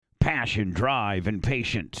passion, drive, and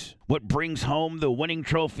patience. What brings home the winning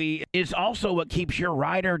trophy is also what keeps your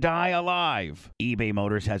ride or die alive. eBay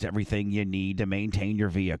Motors has everything you need to maintain your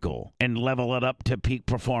vehicle and level it up to peak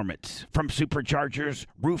performance. From superchargers,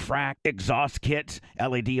 roof rack, exhaust kits,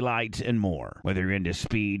 LED lights, and more. Whether you're into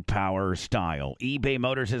speed, power, or style, eBay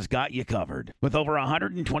Motors has got you covered. With over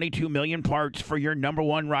 122 million parts for your number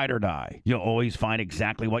one ride or die, you'll always find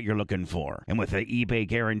exactly what you're looking for. And with the eBay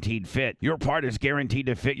Guaranteed Fit, your part is guaranteed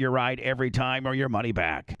to fit your ride every time or your money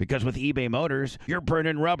back. Because with eBay Motors, you're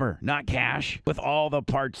burning rubber, not cash, with all the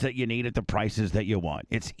parts that you need at the prices that you want.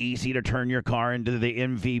 It's easy to turn your car into the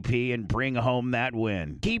MVP and bring home that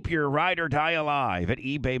win. Keep your ride or die alive at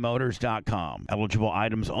ebaymotors.com. Eligible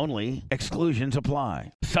items only. Exclusions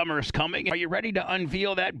apply. Summer's coming. Are you ready to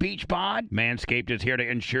unveil that beach bod? Manscaped is here to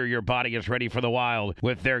ensure your body is ready for the wild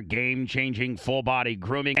with their game-changing full-body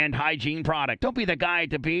grooming and hygiene product. Don't be the guy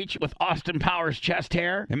at the beach with Austin Powers chest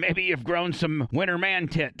hair, and maybe you've grown some winter man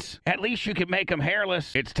tits. At least you can make them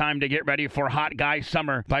hairless. It's time to get ready for hot guy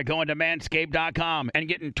summer by going to manscaped.com and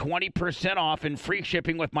getting 20% off and free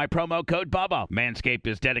shipping with my promo code Bubba. Manscaped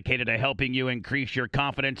is dedicated to helping you increase your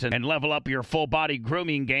confidence and level up your full-body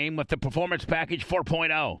grooming game with the Performance Package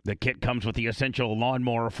 4.0. The kit comes with the essential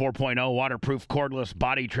Lawnmower 4.0 waterproof cordless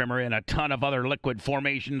body trimmer and a ton of other liquid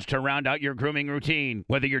formations to round out your grooming routine.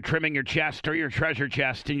 Whether you're trimming your chest or your treasure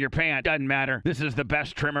chest in your pants, doesn't matter. This is the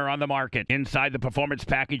best trimmer on the market. Inside the Performance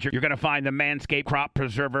Package, you're going to find the Manscaped Crop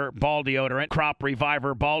Preserver Ball Deodorant, Crop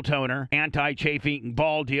Reviver Ball Toner, Anti-Chafing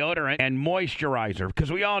Ball Deodorant, and Moisturizer.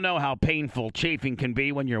 Because we all know how painful chafing can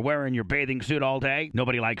be when you're wearing your bathing suit all day.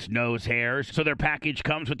 Nobody likes nose hairs, so their package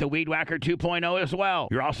comes with the Weed Whacker 2.0 as well.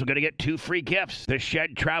 You're also going to get 2 free gifts. The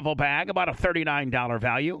Shed Travel Bag, about a $39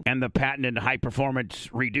 value, and the patented high-performance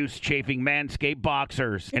reduced chafing Manscaped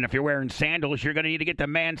Boxers. And if you're wearing sandals, you're going to need to get the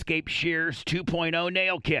Manscaped Shears 2.0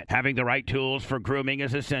 Nail Kit. Having the right tools for grooming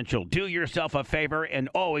is essential. Do yourself a favor and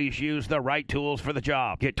always use the right tools for the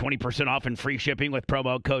job. Get 20% off and free shipping with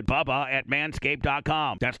promo code Bubba at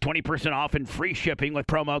manscaped.com. That's 20% off and free shipping with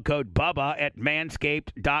promo code Bubba at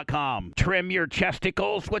manscaped.com. Trim your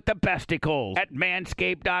chesticles with the besticles at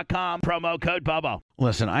manscaped.com. Promo code Bubba.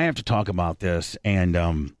 Listen, I have to talk about this, and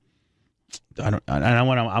I'm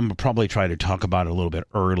probably try to talk about it a little bit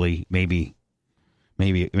early. Maybe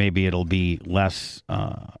it'll be less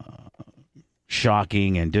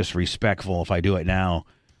shocking and disrespectful if I do it now,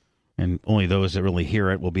 and only those that really hear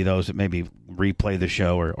it will be those that maybe replay the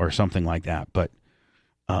show or something like that. But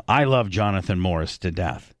I love Jonathan Morris to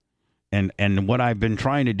death, and what I've been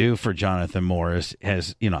trying to do for Jonathan Morris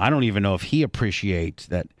has, I don't even know if he appreciates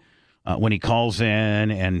that when he calls in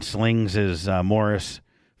and slings his Morris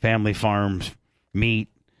Family Farms meat,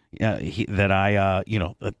 there's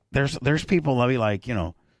people that be like,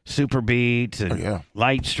 Super Beats and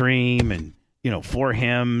Lightstream and, 4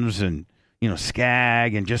 Hymns and,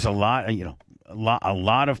 Skag and just a lot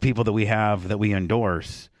of people that we have that we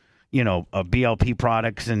endorse, BLP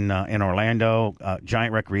products in Orlando,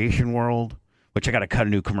 Giant Recreation World, which I got to cut a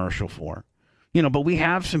new commercial for, but we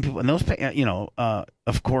have some people and those,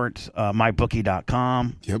 of course,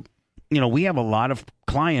 mybookie.com. Yep. We have a lot of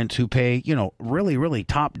clients who pay, really, really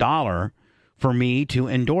top dollar for me to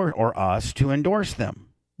endorse or us to endorse them.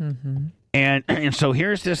 Mm-hmm. And so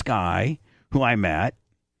here's this guy who I met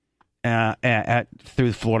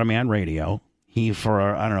through Florida Man Radio. He, for,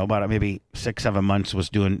 I don't know, about maybe 6-7 months was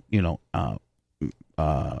doing,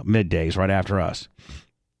 middays right after us.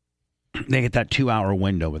 They get that 2-hour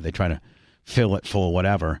window where they try to fill it full of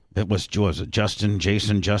whatever. It was Justin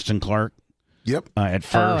Clark. Yep. At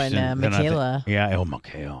first. Oh, and Michaela.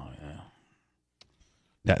 Michaela.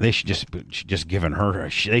 Yeah. They should just giving her.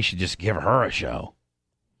 They should just give her a show.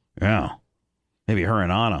 Yeah. Maybe her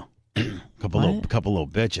and Anna. couple little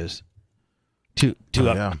bitches. Two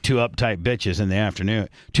uptight bitches in the afternoon.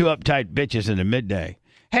 2 uptight bitches in the midday.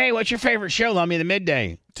 Hey, what's your favorite show? Let me the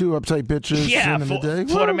midday. 2 uptight bitches in the midday.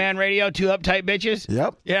 Florida Man Radio. 2 uptight bitches.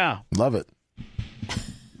 Yep. Yeah. Love it.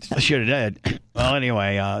 I should have did. Well,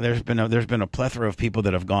 anyway, there's been a plethora of people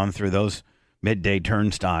that have gone through those midday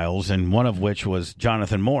turnstiles, and one of which was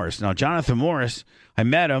Jonathan Morris. Now, Jonathan Morris, I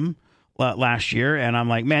met him last year, and I'm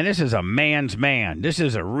like, man, this is a man's man. This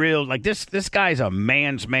is a real, this guy's a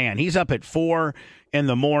man's man. He's up at 4 in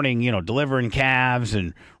the morning, delivering calves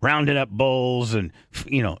and rounding up bulls and,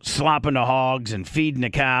 slopping the hogs and feeding the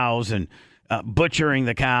cows and butchering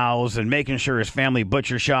the cows and making sure his family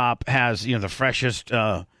butcher shop has, the freshest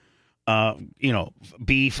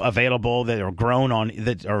beef available that are grown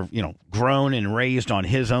and raised on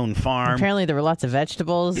his own farm. Apparently there were lots of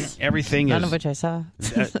vegetables. Everything none of which I saw.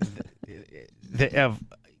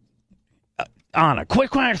 Anna,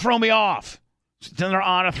 quit trying to throw me off. Then they're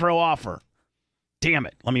Anna throw offer. Damn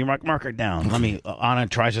it. Let me mark it down. Anna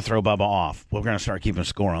tries to throw Bubba off. We're going to start keeping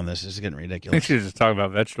score on this. This is getting ridiculous. I think she's just talking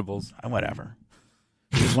about vegetables. Whatever.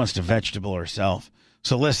 She just wants to vegetable herself.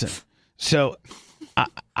 So listen. So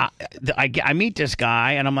I meet this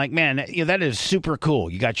guy, and I'm like, man, that is super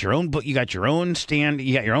cool. You got your own you got your own stand.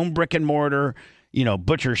 You got your own brick and mortar,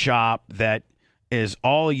 butcher shop that is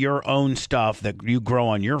all your own stuff that you grow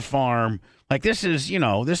on your farm. Like this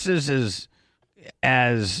is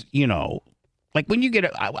as like when you get,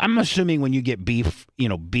 I'm assuming when you get beef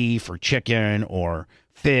or chicken or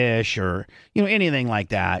fish or, anything like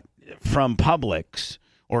that from Publix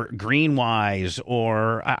or Greenwise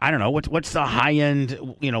or I don't know, what's the high end,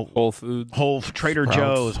 Whole Foods, Trader Sprouts.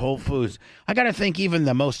 Joe's, Whole Foods. I got to think even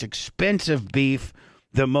the most expensive beef,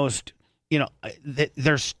 the most,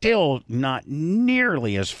 they're still not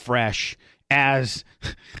nearly as fresh as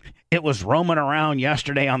it was roaming around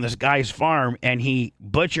yesterday on this guy's farm, and he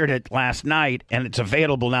butchered it last night, and it's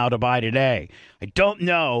available now to buy today. I don't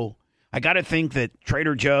know. I got to think that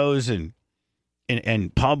Trader Joe's and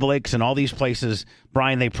Publix and all these places,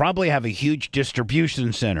 Brian, they probably have a huge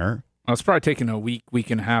distribution center. Well, it's probably taking a week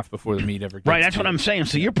and a half before the meat ever gets Right, that's what I'm saying.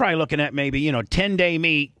 So you're probably looking at maybe, 10-day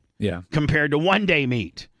meat compared to 1-day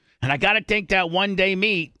meat. And I got to think that 1-day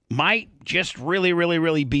meat might just really, really,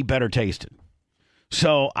 really be better tasted.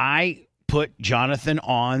 So I put Jonathan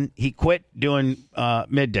on. He quit doing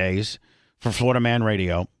middays for Florida Man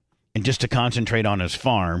Radio, and just to concentrate on his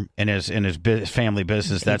farm and his family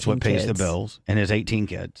business. That's what pays the bills, and his 18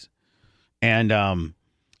 kids. And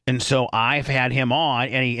so I've had him on,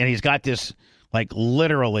 and he's got this like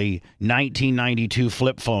literally 1992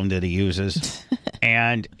 flip phone that he uses,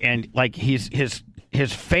 and like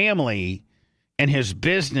his family and his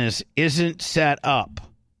business isn't set up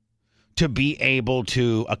to be able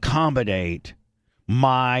to accommodate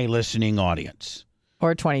my listening audience.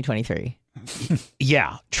 Or 2023.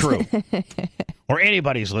 Yeah, true. Or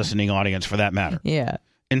anybody's listening audience for that matter. Yeah.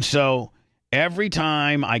 And so every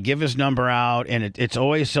time I give his number out, and it's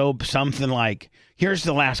always something like, here's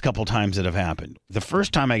the last couple times that have happened. The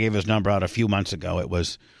first time I gave his number out a few months ago, it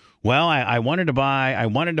was, well, I wanted to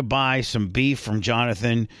buy some beef from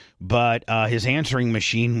Jonathan, but his answering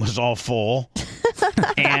machine was all full.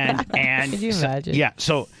 and Could you imagine? Yeah,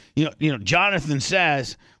 so Jonathan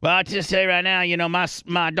says, well, I'll just say right now,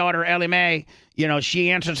 my daughter Ellie Mae,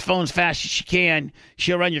 she answers phones fast as she can.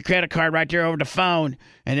 She'll run your credit card right there over the phone,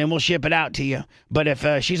 and then we'll ship it out to you. But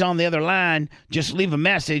if she's on the other line, just leave a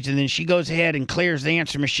message, and then she goes ahead and clears the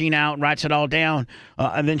answer machine out and writes it all down,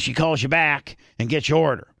 and then she calls you back and gets your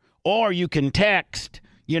order. Or you can text,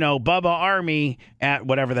 Bubba Army at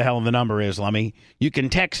whatever the hell the number is, Lummy. You can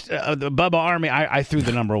text the Bubba Army. I threw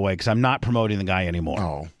the number away because I'm not promoting the guy anymore.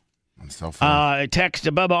 Oh, that's so funny. Text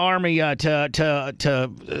the Bubba Army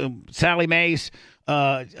to Sally Mae's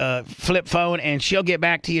flip phone, and she'll get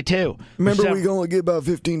back to you, too. Remember, we only get about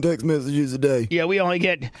 15 text messages a day. Yeah, we only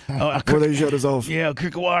get... before they shut us off. Yeah,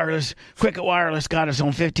 Cricket Wireless got us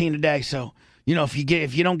on 15 a day, so...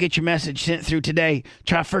 if you don't get your message sent through today,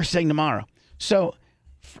 try first thing tomorrow. So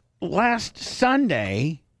last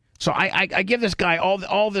Sunday, so I give this guy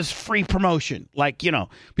all this free promotion,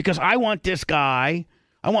 because I want this guy,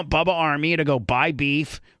 I want Bubba Army to go buy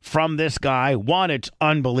beef from this guy. One, it's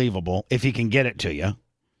unbelievable if he can get it to you.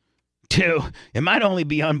 Two, it might only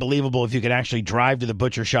be unbelievable if you could actually drive to the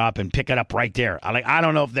butcher shop and pick it up right there. I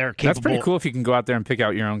don't know if they're capable. That's pretty cool if you can go out there and pick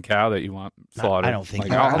out your own cow that you want slaughtered. I don't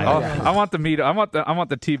think. I want the meat. I want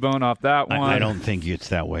the T-bone off that one. I don't think it's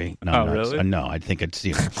that way. No, oh, really? No, I think it's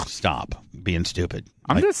stop being stupid.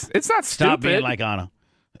 It's not stupid. Stop being like Anna.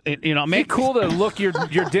 Make cool to look your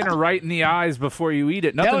dinner right in the eyes before you eat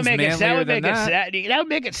it. Nothing's manlier than that. That would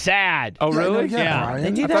make it sad. Oh, really? Yeah. They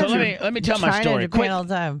do that. So let me tell my story. Quick, all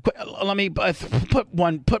the time. Let me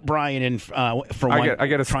put Brian in for one. I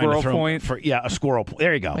get a squirrel point. A squirrel point.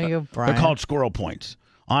 There you go. There you go, Brian. They're called squirrel points.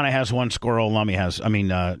 Anna has one squirrel. Brian has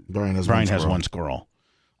one squirrel.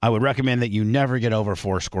 I would recommend that you never get over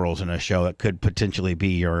 4 squirrels in a show. It could potentially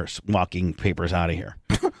be your walking papers out of here.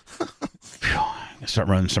 I start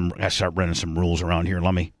running some rules around here.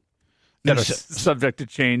 Let me. Subject to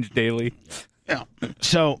change daily. Yeah.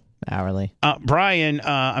 So hourly. Brian,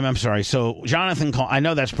 I'm sorry. So Jonathan, I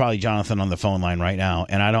know that's probably Jonathan on the phone line right now,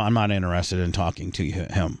 and I'm not interested in talking to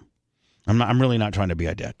him. I'm really not trying to be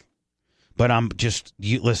a dick, but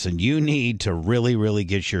listen. You need to really, really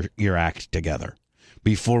get your act together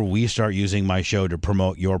before we start using my show to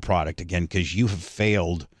promote your product again, because you have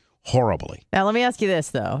failed horribly. Now, let me ask you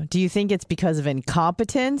this, though. Do you think it's because of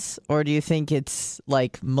incompetence, or do you think it's,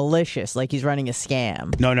 like, malicious, like he's running a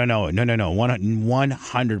scam? No.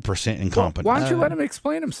 100% incompetent. Why don't you let him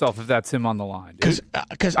explain himself if that's him on the line? Because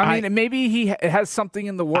I mean, maybe he has something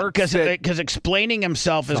in the works. Because explaining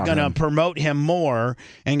himself is going to promote him more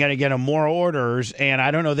and going to get him more orders, and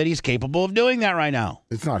I don't know that he's capable of doing that right now.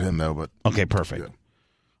 It's not him, though, but... Okay, perfect.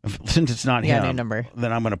 Yeah. Since it's not him, new number.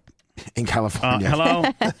 Then I'm going to... In California. Hello?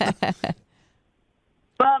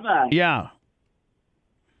 Bubba. Yeah.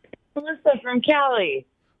 Melissa from Cali.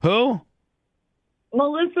 Who?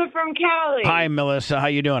 Melissa from Cali. Hi, Melissa. How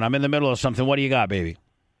you doing? I'm in the middle of something. What do you got, baby?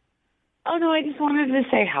 Oh, no, I just wanted to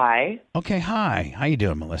say hi. Okay, hi. How you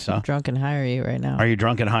doing, Melissa? I'm drunk and high are you right now? Are you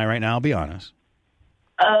drunk and high right now? Be honest.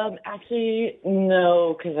 Actually,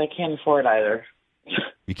 no, because I can't afford either.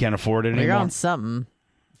 You can't afford it anymore? You're on something.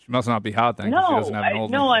 She must not be hot then. No, she doesn't have an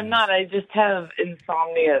old I'm not. I just have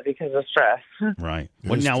insomnia because of stress. Right.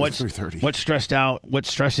 What's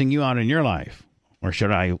stressing you out in your life? Or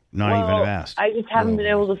should I not even have asked? I just haven't been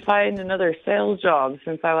able to find another sales job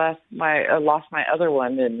since I lost my other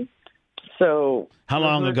one, and so. How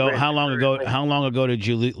long ago did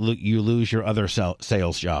you lose your other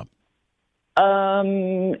sales job?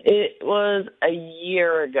 It was a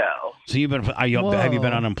year ago. So have you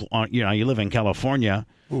been unemployed? You live in California.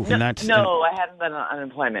 I haven't been on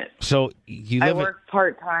unemployment. So I work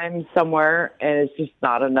part-time somewhere, and it's just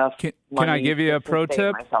not enough. Can I give you a pro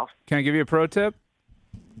tip? Can I give you a pro tip?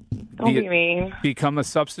 Don't be mean. Become a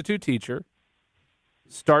substitute teacher.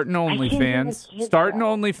 Start an OnlyFans. Okay.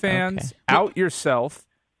 Out yourself,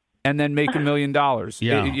 and then make $1 million.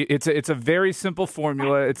 Yeah. It's a very simple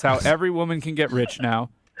formula. It's how every woman can get rich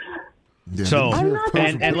now. Yeah, so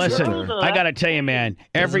and listen, I got to tell you, man,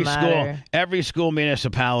 every school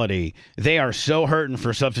municipality, they are so hurting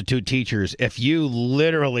for substitute teachers. If you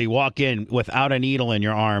literally walk in without a needle in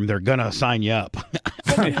your arm, they're gonna sign you up.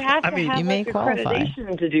 But you have to have you may qualify.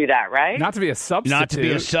 accreditation to do that, right? Not to be a substitute. Not to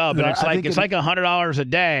be a sub, but it's like $100 a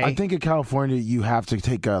day. I think in California you have to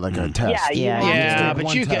take a test. Yeah,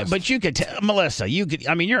 but you could Melissa,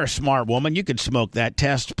 you're a smart woman. You could smoke that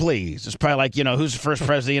test, please. It's probably like, who's the first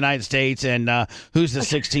president of the United States and who's the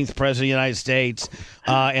 16th president of the United States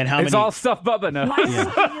and how many. It's all stuff Bubba knows.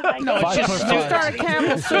 No,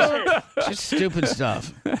 it's just stupid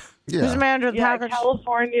stuff. Yeah. Who's the manager of the Packers?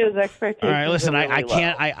 California's expectations. All right, listen, are really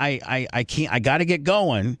I can't. I got to get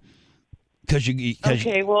going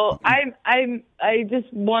Okay, well, I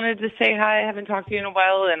just wanted to say hi. I haven't talked to you in a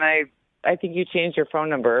while, and I think you changed your phone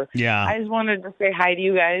number. Yeah. I just wanted to say hi to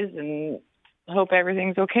you guys and hope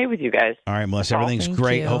everything's okay with you guys. All right, Melissa, everything's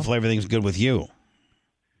great. Hopefully everything's good with you.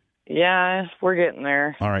 Yeah, we're getting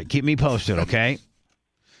there. All right, keep me posted, okay?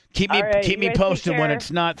 Keep me posted when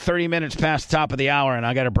it's not 30 minutes past the top of the hour and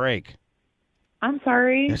I got a break. I'm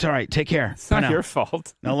sorry. It's all right. Take care. It's not your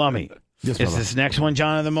fault. No, love me. Yes, is this next one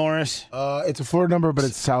Jonathan Morris? It's a Florida number, but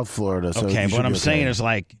it's South Florida. So okay, but what I'm saying is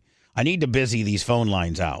I need to busy these phone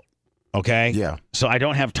lines out. Okay? Yeah. So I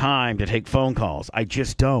don't have time to take phone calls. I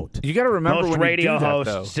just don't. You got to remember most when radio you do that,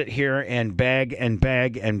 hosts though. sit here and beg and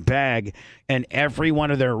beg and beg, and every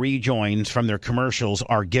one of their rejoins from their commercials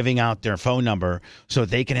are giving out their phone number so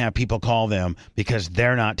they can have people call them because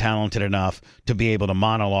they're not talented enough to be able to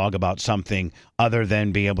monologue about something other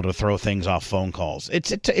than be able to throw things off phone calls.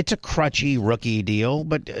 It's a crutchy rookie deal,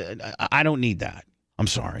 but I don't need that. I'm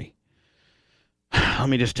sorry. Let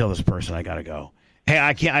me just tell this person I got to go. Hey,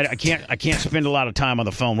 I can't spend a lot of time on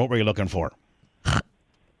the phone. What were you looking for? I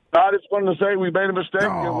just wanted to say we made a mistake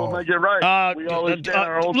and we'll make it right. We always stand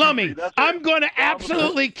our own Lummy, That's I'm it. going to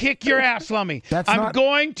absolutely kick your ass, Lummy. I'm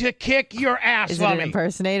going to kick your ass, Is it Lummy. an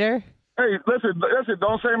impersonator? Hey, listen,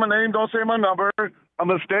 don't say my name, don't say my number. A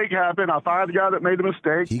mistake happened. I fired the guy that made the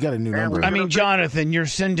mistake. He got a new number. I mean, Jonathan, you're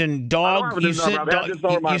sending dog.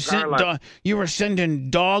 You were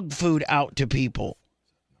sending dog food out to people.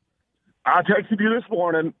 I texted you this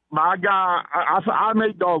morning. My guy, I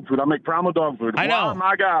make dog food. I make primal dog food. I know. Why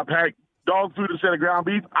my guy packed dog food instead of ground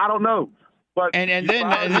beef? I don't know. But and then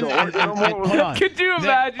hold on. Could you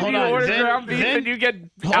imagine you order ground beef and you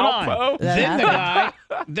get Alpo?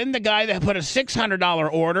 Then the guy that put a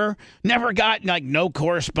 $600 order never got no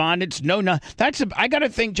correspondence, no. I got to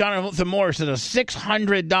think Jonathan Morris that a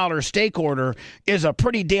 $600 steak order is a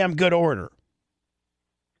pretty damn good order.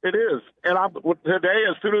 it is. And today,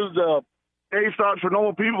 as soon as the day starts for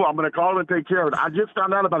normal people, I'm going to call and take care of it. I just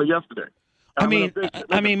found out about it yesterday. I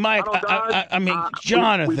mean, Mike. I mean,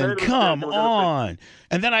 Jonathan, come on.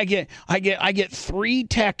 And then I get 3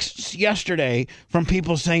 texts yesterday from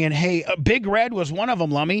people saying, "Hey, Big Red was one of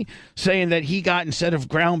them, Lummy, saying that he got, instead of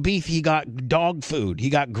ground beef, he got dog food. He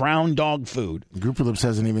got ground dog food." Grouper Lips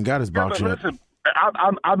hasn't even got his box yet. Listen,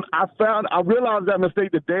 I realized that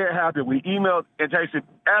mistake the day it happened. We emailed and texted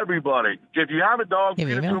everybody. If you have a dog, feed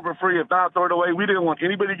it to them for free. If not, throw it away. We didn't want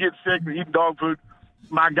anybody to get sick or eat dog food.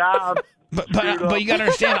 My guy. But you got to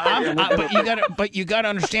understand. But you got to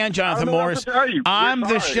understand, Jonathan Morris. I'm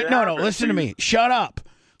the shit. No, listen to me. Shut up.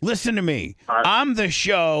 Listen to me. I'm the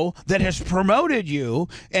show that has promoted you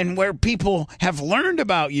and where people have learned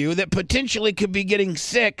about you that potentially could be getting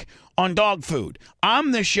sick on dog food.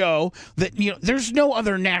 I'm the show that, there's no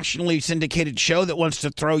other nationally syndicated show that wants to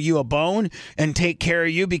throw you a bone and take care of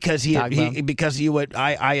you because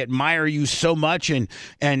I admire you so much and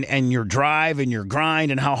your drive and your grind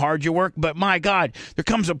and how hard you work. But my God, there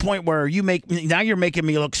comes a point where you're making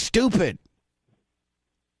me look stupid.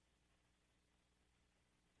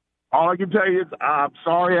 All I can tell you is I'm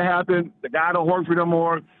sorry it happened. The guy don't work for no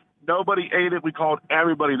more. Nobody ate it. We called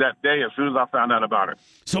everybody that day as soon as I found out about it.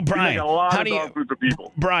 So Brian, how do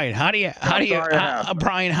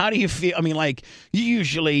you feel? I mean, like, you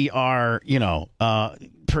usually are,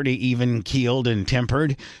 pretty even keeled and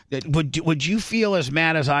tempered. Would you feel as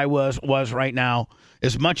mad as I was right now?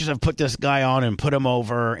 As much as I've put this guy on and put him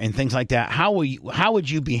over and things like that, how would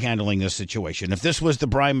you be handling this situation if this was the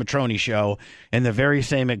Brian Matroni show and the very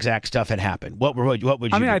same exact stuff had happened? What would you?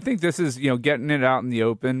 I mean, I think this is getting it out in the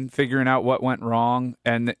open, figuring out what went wrong,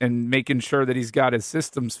 and making sure that he's got his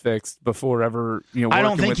systems fixed before ever I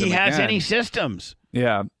don't think he has any systems.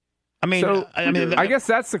 Yeah, I mean, I guess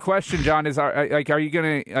that's the question, John. Is are you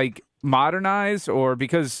going to modernize, or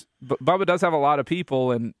because Bubba does have a lot of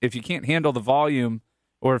people, and if you can't handle the volume,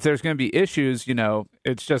 or if there's going to be issues,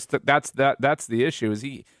 it's just that's the issue. Is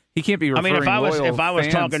he can't be referring.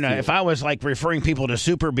 If I was like referring people to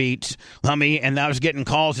Super Beats, and I was getting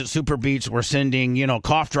calls that Super Beats were sending,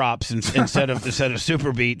 cough drops instead of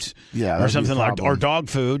Super Beats, or something like, or dog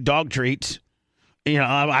food, dog treats.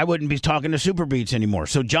 I wouldn't be talking to Super Beats anymore.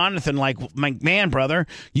 So Jonathan, man, brother,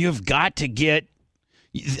 you've got to get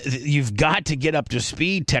up to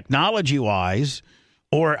speed technology wise.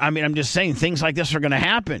 Or, I'm just saying things like this are going to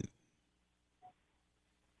happen.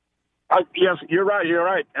 Yes, you're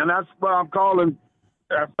right. And that's what I'm calling.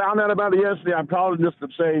 I found out about it yesterday. I'm calling just to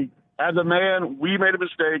say, as a man, we made a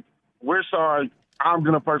mistake. We're sorry. I'm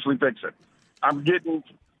going to personally fix it. I'm getting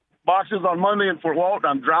boxes on Monday in Fort Walton.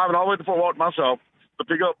 I'm driving all the way to Fort Walton myself to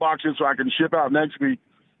pick up boxes so I can ship out next week.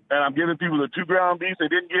 And I'm giving people the 2 ground beef they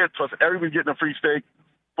didn't get, plus everybody's getting a free steak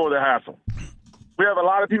for their hassle. We have a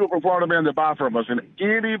lot of people from Florida, man, that buy from us, and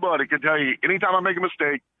anybody can tell you, anytime I make a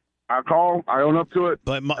mistake, I call, I own up to it.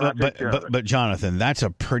 But Jonathan, that's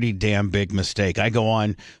a pretty damn big mistake. I go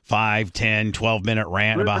on 5, 10, 12-minute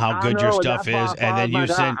rant about how good your stuff is, and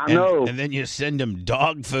then you send them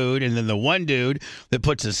dog food, and then the one dude that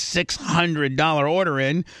puts a $600 order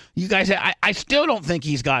in, you guys, I still don't think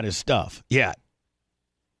he's got his stuff yet.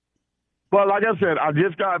 Well, like I said, I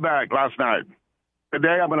just got back last night.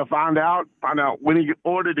 Today, I'm going to find out when he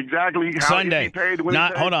ordered exactly how Sunday. He paid.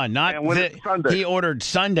 Sunday. He ordered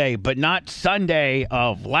Sunday, but not Sunday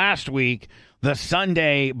of last week, the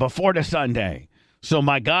Sunday before the Sunday. So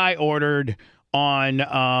my guy ordered on,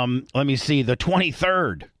 let me see, the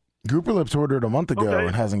 23rd. Grouper Lips ordered a month ago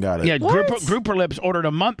and hasn't got it. Yeah, Grouper Lips ordered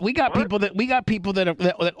a month. We got people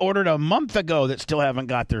that ordered a month ago that still haven't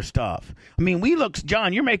got their stuff. I mean,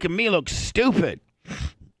 John, you're making me look stupid.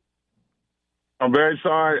 I'm very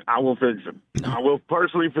sorry. I will fix it. I will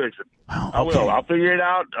personally fix it. Oh, okay. I will. I'll figure it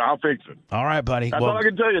out. I'll fix it. All right, buddy. That's all I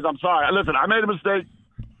can tell you is I'm sorry. Listen, I made a mistake.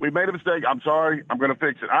 We made a mistake. I'm sorry. I'm going to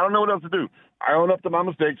fix it. I don't know what else to do. I own up to my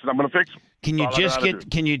mistakes, and I'm going to fix them. Can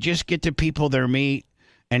you just get the people their meat,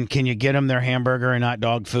 and can you get them their hamburger and not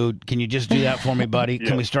dog food? Can you just do that for me, buddy?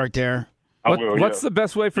 Can we start there? What's the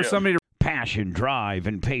best way for somebody to passion, drive,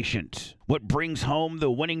 and patience? What brings home the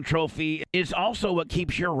winning trophy is also what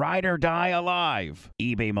keeps your ride or die alive.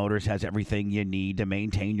 eBay Motors has everything you need to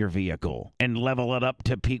maintain your vehicle and level it up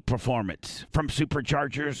to peak performance. From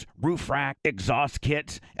superchargers, roof rack, exhaust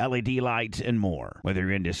kits, LED lights, and more. Whether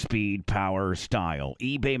you're into speed, power, or style,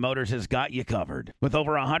 eBay Motors has got you covered. With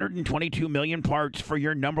over 122 million parts for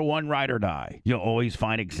your number one ride or die, you'll always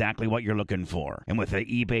find exactly what you're looking for. And with the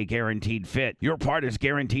eBay Guaranteed Fit, your part is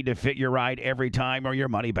guaranteed to fit your ride every time or your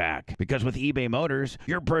money back. Because Because with eBay Motors,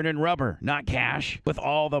 you're burning rubber, not cash, with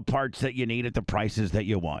all the parts that you need at the prices that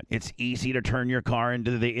you want. It's easy to turn your car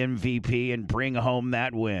into the MVP and bring home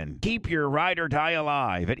that win. Keep your ride or die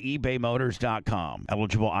alive at ebaymotors.com.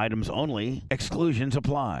 Eligible items only. Exclusions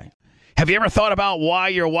apply. Have you ever thought about why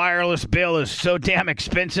your wireless bill is so damn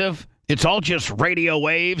expensive? It's all just radio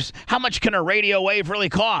waves. How much can a radio wave really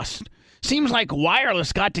cost? Seems like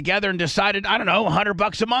wireless got together and decided, I don't know,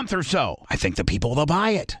 $100 a month or so. I think the people will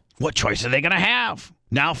buy it. What choice are they going to have?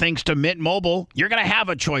 Now, thanks to Mint Mobile, you're going to have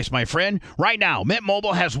a choice, my friend. Right now, Mint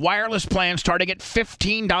Mobile has wireless plans starting at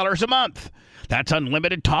 $15 a month. That's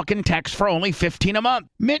unlimited talk and text for only $15 a month.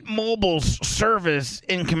 Mint Mobile's service,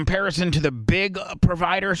 in comparison to the big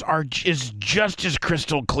providers, is just as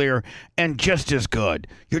crystal clear and just as good.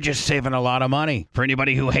 You're just saving a lot of money. For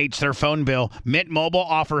anybody who hates their phone bill, Mint Mobile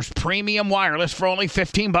offers premium wireless for only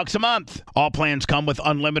 $15 a month. All plans come with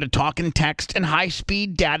unlimited talk and text and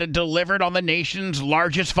high-speed data delivered on the nation's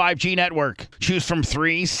largest 5G network. Choose from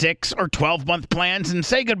 3, 6, or 12-month plans and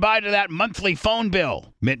say goodbye to that monthly phone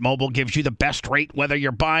bill. Mint Mobile gives you the best rate whether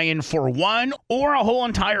you're buying for one or a whole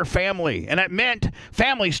entire family. And at Mint,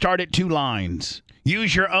 families start at 2 lines.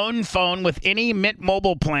 Use your own phone with any Mint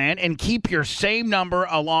Mobile plan and keep your same number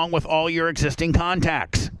along with all your existing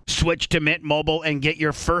contacts. Switch to Mint Mobile and get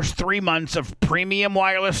your first 3 months of premium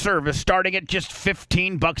wireless service starting at just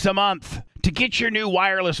 $15 a month. To get your new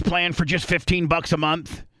wireless plan for just $15 a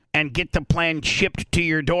month and get the plan shipped to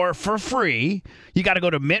your door for free, you got to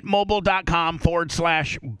go to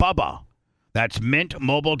mintmobile.com/Bubba. That's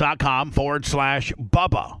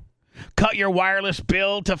mintmobile.com/Bubba. Cut your wireless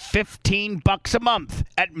bill to $15 a month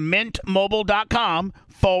at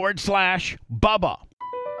mintmobile.com/Bubba.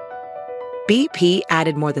 BP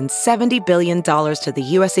added more than $70 billion to the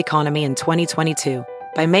U.S. economy in 2022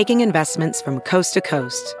 by making investments from coast to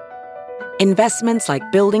coast. Investments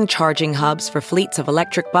like building charging hubs for fleets of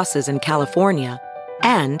electric buses in California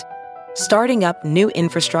and starting up new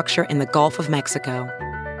infrastructure in the Gulf of Mexico.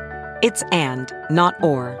 It's and, not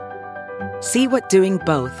or. See what doing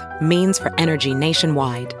both means for energy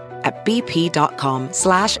nationwide at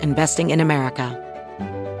bp.com/investing in America.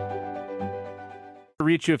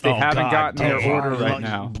 Reach you if they haven't gotten their order right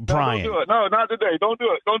now. Brian. Don't do it. No, not today. Don't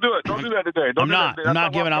do it. Don't do it. Don't do that today. I'm not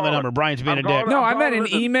giving out the number. Brian's being a dick. No, I meant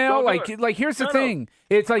an email. Like here's the thing.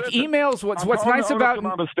 It's like emails. What's nice about you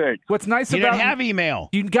didn't have email.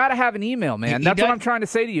 You got to have an email, man. That's what I'm trying to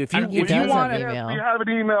say to you. If you want to, we have an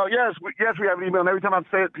email. Yes, we have an email. And every time I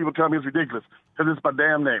say it, people tell me it's ridiculous because it's my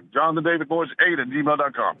damn name,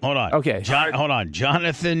 JonathanDavidMorris8@gmail.com. Hold on. Okay. Hold on,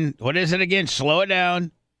 Jonathan. What is it again? Slow it down.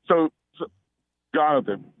 So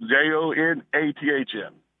Jonathan,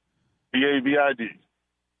 JONATHN, BAVID,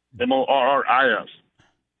 MORRIS,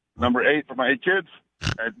 8 for my 8 kids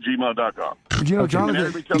at gmail.com. You know,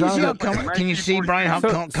 Jonathan, can you see, Brian, how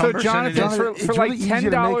so Jonathan, for like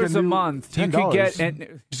 $10 a month, you could get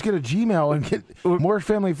just get a Gmail and get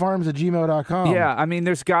morefamilyfarms@gmail.com. Yeah, I mean,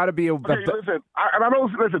 there's got to be a. Okay, listen,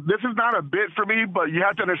 this is not a bit for me, but you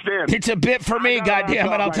have to understand. It's a bit for me,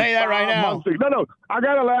 goddammit. I'll tell you that right now. No, I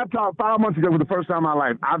got a laptop 5 months ago for the first time in my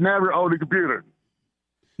life. I've never owned a computer.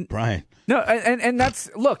 Brian. No, and that's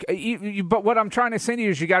look. But what I'm trying to say to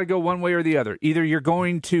you is you got to go one way or the other. Either you're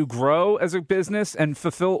going to grow as a business and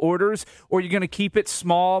fulfill orders, or you're going to keep it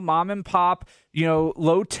small, mom and pop.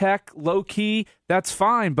 Low tech, low key. That's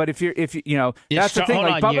fine. But if you that's the thing.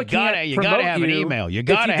 Like Bubba you gotta have an email. You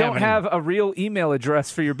gotta if you don't have a real email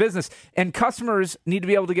address for your business, and customers need to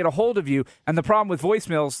be able to get a hold of you. And the problem with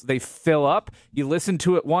voicemails, they fill up. You listen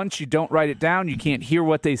to it once, you don't write it down, you can't hear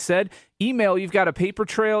what they said. Email, you've got a paper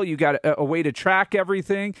trail, you got a way to track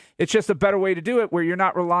everything. It's just a better way to do it, where you're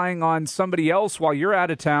not relying on somebody else while you're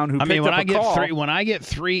out of town who picked up a call. When I get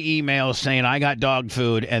 3 emails saying I got dog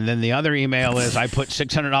food, and then the other email is I put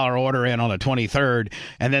 $600 order in on the 23rd,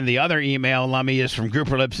 and then the other email, Lummy, is from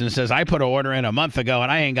Grouper Lips and says I put an order in a month ago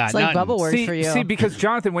and I ain't got nothing. Like Bubba works for you. See, because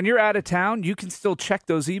Jonathan, when you're out of town, you can still check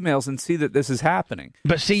those emails and see that this is happening.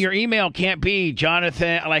 But see, your email can't be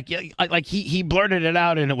Jonathan. Like he blurted it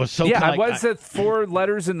out, and it was so. Yeah, was it 4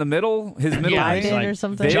 letters in the middle? His middle name or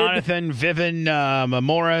something. Jonathan Vivian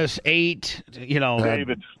Morris 8.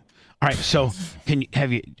 David. All right, so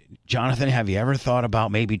Jonathan, have you ever thought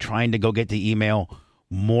about maybe trying to go get the email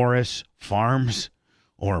Morris Farms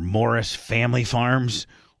or Morris Family Farms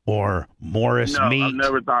or Morris Meat. I've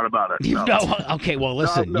never thought about it. No. Okay, well,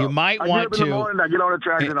 listen, you might want to. In the morning, I get on the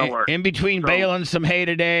tractor and I work. In between baling some hay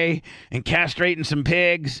today and castrating some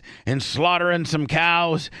pigs and slaughtering some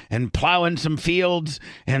cows and plowing some fields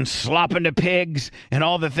and slopping the pigs and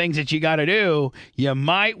all the things that you got to do, you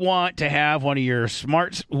might want to have one of your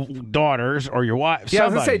smart daughters or your wife. Yeah, I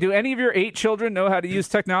was going to say, do any of your 8 children know how to use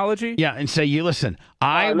technology? Yeah, and say, you listen,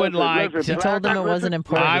 I would like to. You told them it wasn't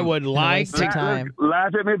important. I would like to.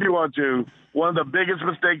 Laugh at me if you want to. One of the biggest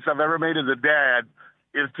mistakes I've ever made as a dad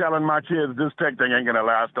is telling my kids this tech thing ain't going to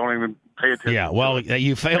last. Don't even pay attention. Yeah, well,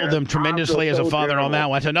 you failed them tremendously as a father on that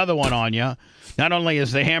one. That's another one on you. Not only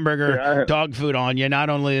is the hamburger dog food on you, not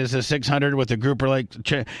only is the 600 with the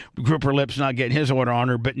grouper lips not getting his order on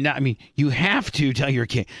her, but not, I mean, you have to tell your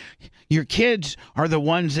kid. Your kids are the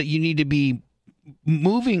ones that you need to be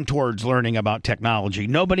moving towards learning about technology.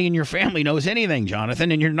 Nobody in your family knows anything,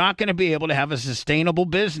 Jonathan, and you're not going to be able to have a sustainable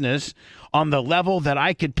business on the level that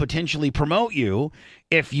I could potentially promote you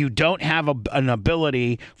if you don't have an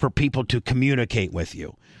ability for people to communicate with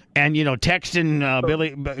you. And, you know, texting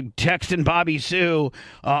Bobby Sue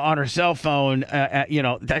on her cell phone,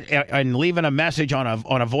 and leaving a message on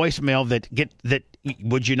a voicemail that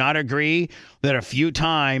would you not agree that a few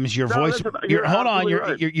times your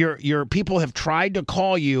your people have tried to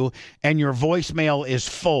call you and your voicemail is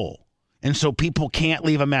full, and so people can't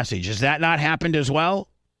leave a message. Has that not happened as well?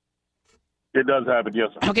 It does happen, yes,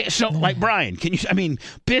 sir. Okay, so, like, Brian,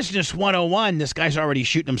 Business 101, this guy's already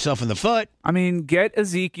shooting himself in the foot. I mean, get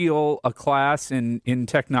Ezekiel a class in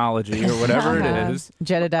technology or whatever it is.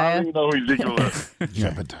 Jedediah. I don't even know who Ezekiel is.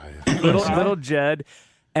 Jedediah. little Jed.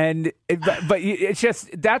 And but it's just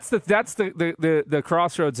that's the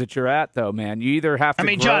crossroads that you're at, though, man. You either have to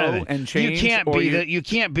grow Jonathan, and change. You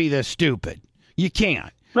can't be the stupid. You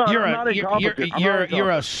can't. No, you're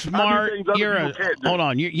a smart. Hold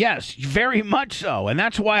on. Yes, very much so, and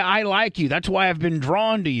that's why I like you. That's why I've been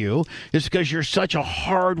drawn to you. Is because you're such a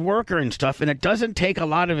hard worker and stuff, and it doesn't take a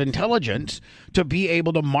lot of intelligence to be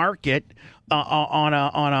able to market on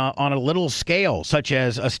a little scale, such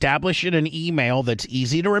as establishing an email that's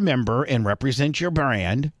easy to remember and represents your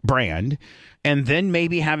brand. And then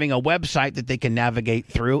maybe having a website that they can navigate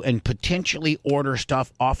through and potentially order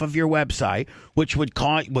stuff off of your website, which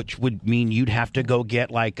would mean you'd have to go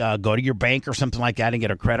get go to your bank or something like that and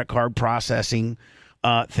get a credit card processing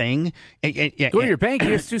thing. Go to your bank. You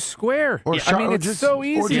just do Square. It's so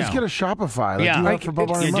easy. Or just get a Shopify.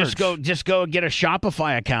 Just go get a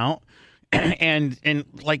Shopify account. And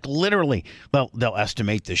literally, they'll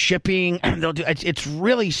estimate the shipping. They'll do. It's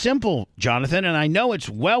really simple, Jonathan, and I know it's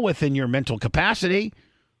well within your mental capacity.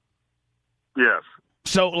 Yes.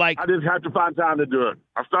 So, I just have to find time to do it.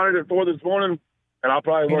 I started at 4 this morning, and I'll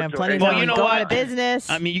probably work till 8. Well, you know what? Business.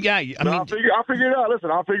 I mean, you got. I'll figure it out.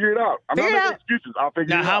 Listen, I'll figure it out. I'm not making excuses. I'll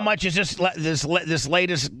figure it out. Now, how much is this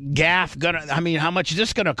latest gaff gonna? I mean, how much is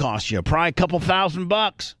this gonna cost you? Probably a couple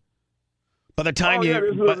 $1,000. By the time this is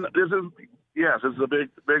a big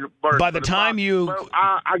burden. By the time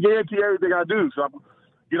I guarantee everything I do. So,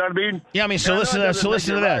 you know what I mean? Yeah, I mean, so listen to this. So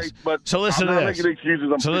listen to this.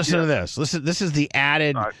 Listen, this is the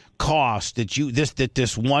added cost that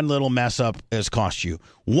this one little mess up has cost you.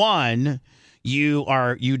 1,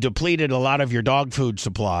 you depleted a lot of your dog food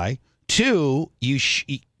supply. 2, you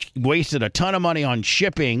wasted a ton of money on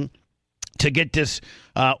shipping to get this,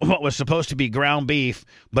 what was supposed to be ground beef,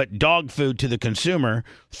 but dog food to the consumer.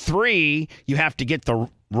 3, you have to get the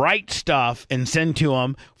right stuff and send to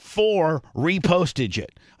them. 4, repostage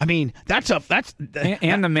it. I mean,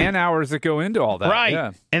 and the man hours that go into all that. Right. Yeah.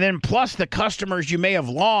 And then plus the customers you may have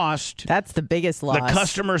lost. That's the biggest loss. The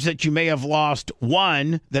customers that you may have lost,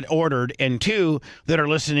 1, that ordered, and 2, that are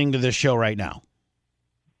listening to this show right now.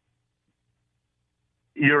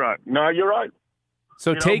 You're right. No, you're right.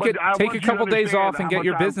 So take a couple days off and get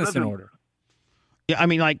your business in order. Yeah, I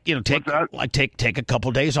mean, take a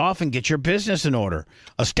couple days off and get your business in order.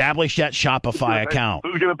 Establish that Shopify account.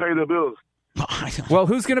 Who's going to pay the bills? Well,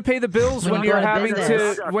 who's going to pay the bills when you're having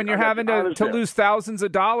to lose thousands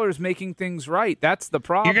of dollars making things right? That's the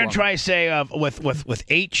problem. You're going to try to say with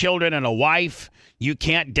 8 children and a wife, you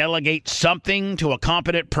can't delegate something to a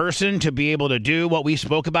competent person to be able to do what we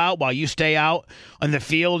spoke about while you stay out in the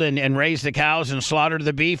field and raise the cows and slaughter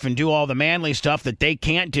the beef and do all the manly stuff that they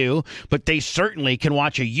can't do, but they certainly can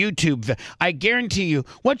watch a YouTube. I guarantee you.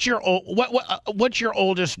 What's your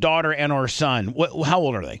oldest daughter and or son? How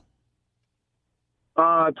old are they?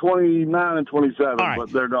 29 and 27, right.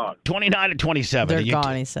 but they're gone. 29 and 27. They're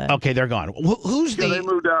gone, he said. Okay, they're gone. Who's they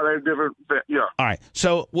moved out. They're different. Yeah. All right.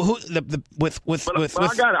 So who with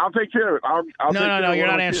I got it. I'll take care of it. No. You're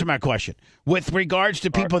not answering my question. With regards to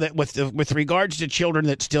people that with regards to children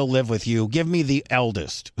that still live with you, give me the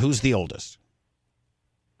eldest. Who's the oldest?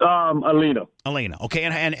 Alina. Okay,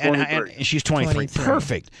 and she's 23.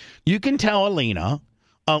 Perfect. You can tell Alina.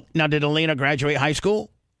 Now, did Alina graduate high school?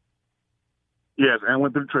 Yes, and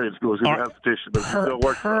went through trade school. She has a petition, but she still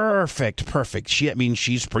works. Perfect.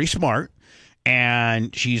 She's pretty smart,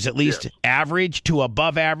 and she's at least average to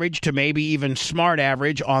above average to maybe even smart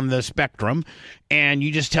average on the spectrum. And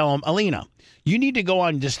you just tell them, Alina, you need to go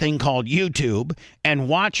on this thing called YouTube and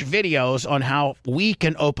watch videos on how we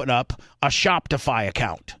can open up a Shopify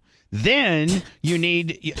account. Then you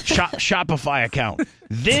need Shopify account.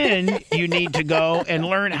 Then you need to go and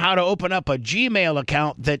learn how to open up a Gmail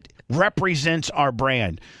account that represents our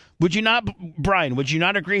brand. Would you not, Brian, would you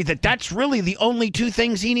not agree that that's really the only two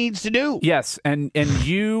things he needs to do? Yes, and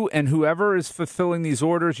you and whoever is fulfilling these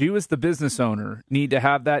orders, you as the business owner, need to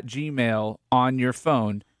have that Gmail on your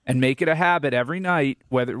phone and make it a habit every night,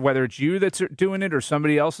 whether it's you that's doing it or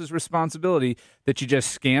somebody else's responsibility, that you just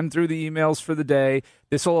scan through the emails for the day.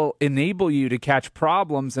 This will enable you to catch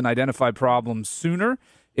problems and identify problems sooner.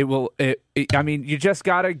 It will. I mean, you just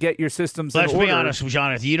got to get your systems. Let's be honest,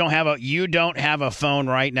 Jonathan. You don't have a phone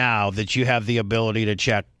right now that you have the ability to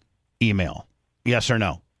check email. Yes or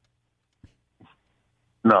no?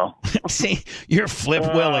 No. See, you're flip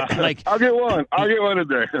willing. Like I'll get one.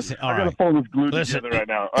 Today. I got a phone that's glued together right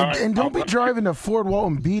now. And don't be driving to Fort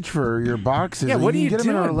Walton Beach for your boxes. Yeah, what do you get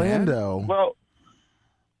doing, them in Orlando? Man? Well,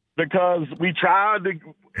 because we tried to.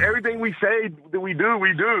 Everything we say that we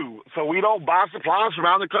do. So we don't buy supplies from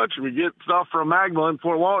around the country. We get stuff from Magma and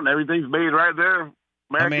Fort Walton. Everything's made right there.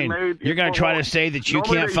 Made you're going to try to say that you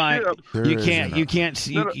can't find you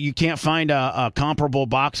can't find a comparable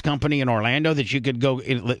box company in Orlando that you could go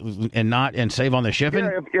and save on the shipping.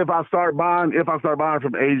 Yeah, if I start buying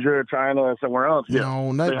from Asia, China, and somewhere else. They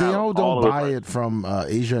all don't buy it from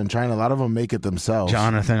Asia and China. A lot of them make it themselves.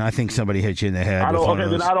 Jonathan, I think somebody hit you in the head. I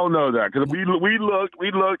don't know that because we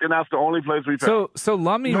looked, and that's the only place we found. So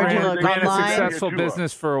Lummi ran a successful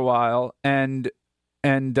business for a while, and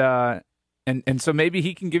so maybe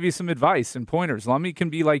he can give you some advice and pointers. Lummi can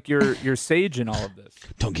be like your sage in all of this.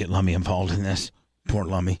 Don't get Lummi involved in this. Poor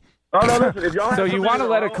Lummi. Oh, no, listen, if y'all so you want to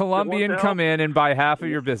let a Colombian come in and buy half of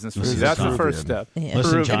your business for you. That's the first step. Yeah.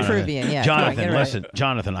 Listen, Jonathan,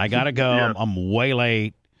 Jonathan, I got to go. Yeah. I'm way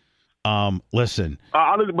late. Listen. But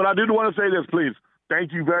I do want to say this, please.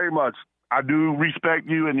 Thank you very much. I do respect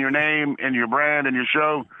you and your name and your brand and your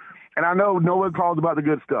show. And I know no one calls about the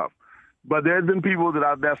good stuff. But there's been people that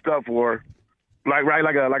I've messed up for, like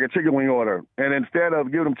a chicken wing order. And instead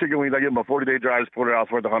of giving them chicken wings, I give them a 40-day drive supporter house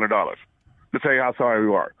worth $100 to say how sorry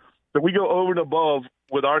we are. But we go over and above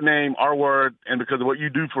with our name, our word, and because of what you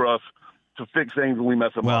do for us to fix things when we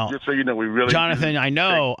mess them up. Just so you know, we really Jonathan, I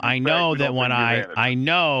know that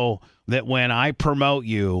when I promote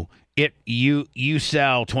you, you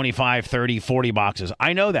sell 25, 30, 40 boxes.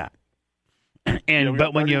 I know that. And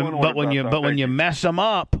but when you mess them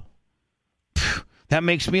up, that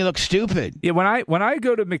makes me look stupid. Yeah, when I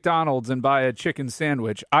go to McDonald's and buy a chicken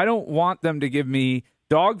sandwich, I don't want them to give me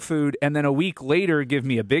dog food and then a week later give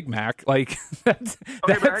me a Big Mac. Like that's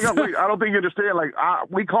but hang on, wait, I don't think you understand. Like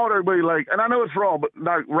we called everybody and I know it's wrong, but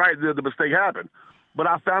not right. The mistake happened. But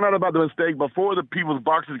I found out about the mistake before the people's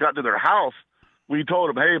boxes got to their house. We told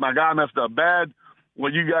them, hey, my guy messed up bad.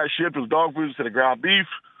 What you guys shipped was dog food instead of ground beef.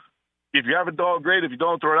 If you have a dog, great. If you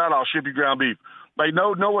don't, throw it out. I'll ship you ground beef. Like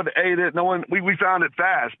no one ate it. No one. We found it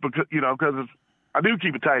fast because I do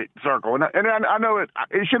keep a tight circle, and I know it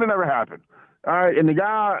should have never happened. All right, and the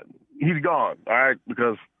guy, he's gone. All right,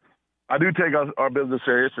 because I do take our business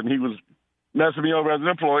serious, and he was messing me over as an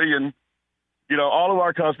employee, and all of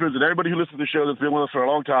our customers and everybody who listens to the show that's been with us for a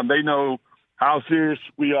long time, they know how serious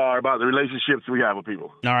we are about the relationships we have with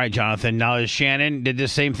people. All right, Jonathan. Now, did the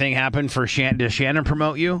same thing happen for Shannon? Does Shannon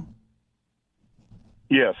promote you?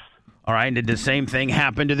 Yes. All right. Did the same thing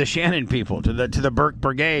happen to the Shannon people, to the Burke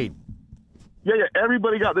Brigade? Yeah.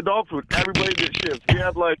 Everybody got the dog food. Everybody did shifts. We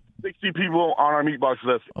had like 60 people on our meat box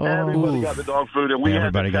list. Everybody got the dog food, and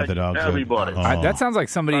everybody got the dog food. Everybody. That sounds like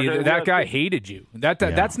somebody. That guy hated you.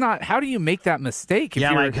 That's not. How do you make that mistake?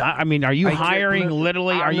 Are you hiring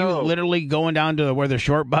literally? Are you literally going down to where the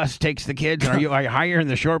short bus takes the kids? Are you hiring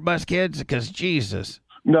the short bus kids? Because Jesus.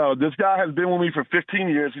 No, this guy has been with me for 15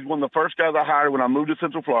 years. He's one of the first guys I hired when I moved to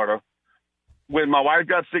Central Florida. When my wife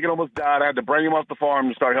got sick and almost died, I had to bring him off the farm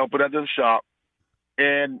and start helping at the shop.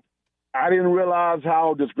 And I didn't realize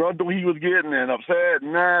how disgruntled he was getting and upset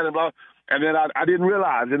and mad and blah. And then I didn't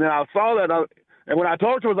realize. And then I saw that. And when I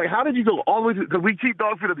talked to him, I was like, how did you go all the way to – because we keep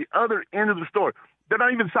dog food at the other end of the store. They're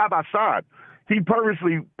not even side by side. He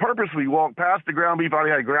purposely walked past the ground beef I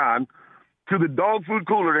already had ground to the dog food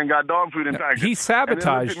cooler and got dog food in package. He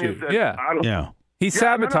sabotaged you. Said, He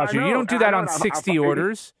sabotaged you. You don't do that on 60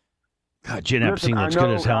 orders. God, Jen Epstein looks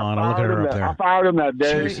good as hell. I'm looking at her up there. I fired him that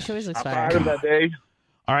day. She always looks I fired him that day.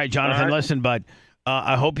 All right, Jonathan, listen, bud.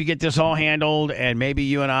 I hope you get this all handled, and maybe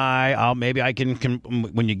you and I can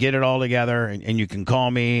when you get it all together, and you can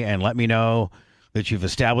call me and let me know that you've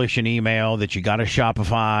established an email, that you got a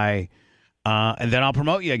Shopify, and then I'll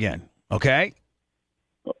promote you again. Okay?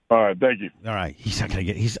 All right, thank you. All right. He's not going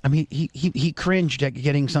to get. He cringed at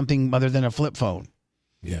getting something other than a flip phone.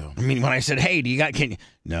 Yeah. I mean, when I said, "Hey,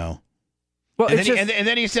 no." Well, and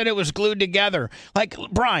then he said it was glued together. Like,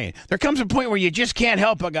 Brian, there comes a point where you just can't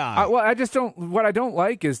help a guy. I just don't. What I don't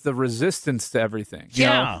like is the resistance to everything. You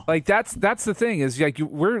know? Like that's the thing is like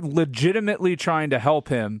we're legitimately trying to help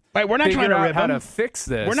him. Right, we're not trying to rip how him. to fix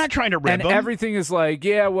this. We're not trying to rip and him. everything is like,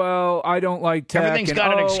 yeah, well, I don't like tech. Everything's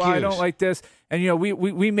got an excuse. I don't like this. And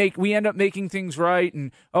we end up making things right,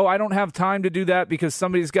 and I don't have time to do that because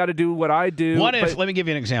somebody's got to do what I do. Let me give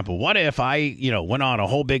you an example. What if I went on a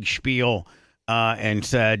whole big spiel and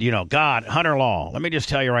said, God, Hunter Law, let me just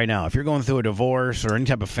tell you right now, if you're going through a divorce or any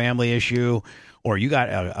type of family issue, or you got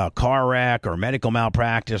a car wreck or medical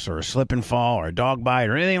malpractice or a slip and fall or a dog bite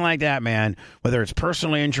or anything like that, man, whether it's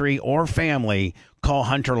personal injury or family, call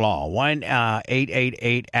Hunter Law.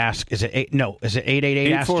 1-888-ASK. Is it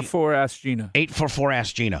 888? 844-ASK-GINA.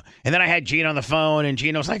 844-ASK-GINA. And then I had Gina on the phone, and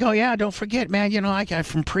Gina was like, oh, yeah, don't forget, man, I got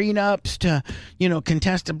from prenups to,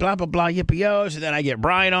 contested blah, blah, blah, yippee-yos. And then I get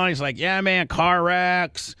Brian on. He's like, yeah, man, car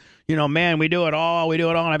wrecks. Man, we do it all.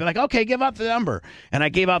 And I'd be like, okay, give out the number. And I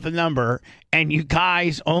gave out the number, and you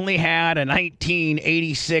guys only had a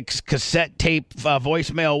 1986 cassette tape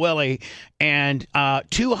voicemail Willie, and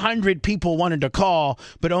 200 people wanted to call,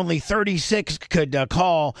 but only 36 could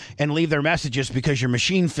call and leave their messages because your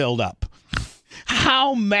machine filled up.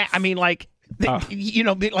 How mad? I mean, like... like you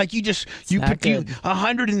put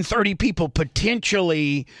 130 people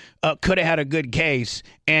potentially could have had a good case,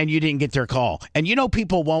 and you didn't get their call. And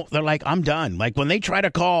people won't. They're like, I'm done. Like when they try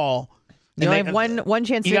to call, you only have one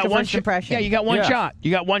chance to get your first impression. Yeah, you got one shot.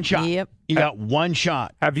 You got one shot. Yep. You got one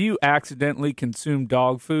shot. Have you accidentally consumed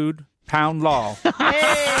dog food? Pound Law.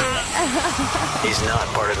 He's not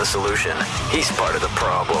part of the solution. He's part of the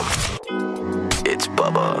problem. It's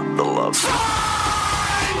Bubba the Love Sponge.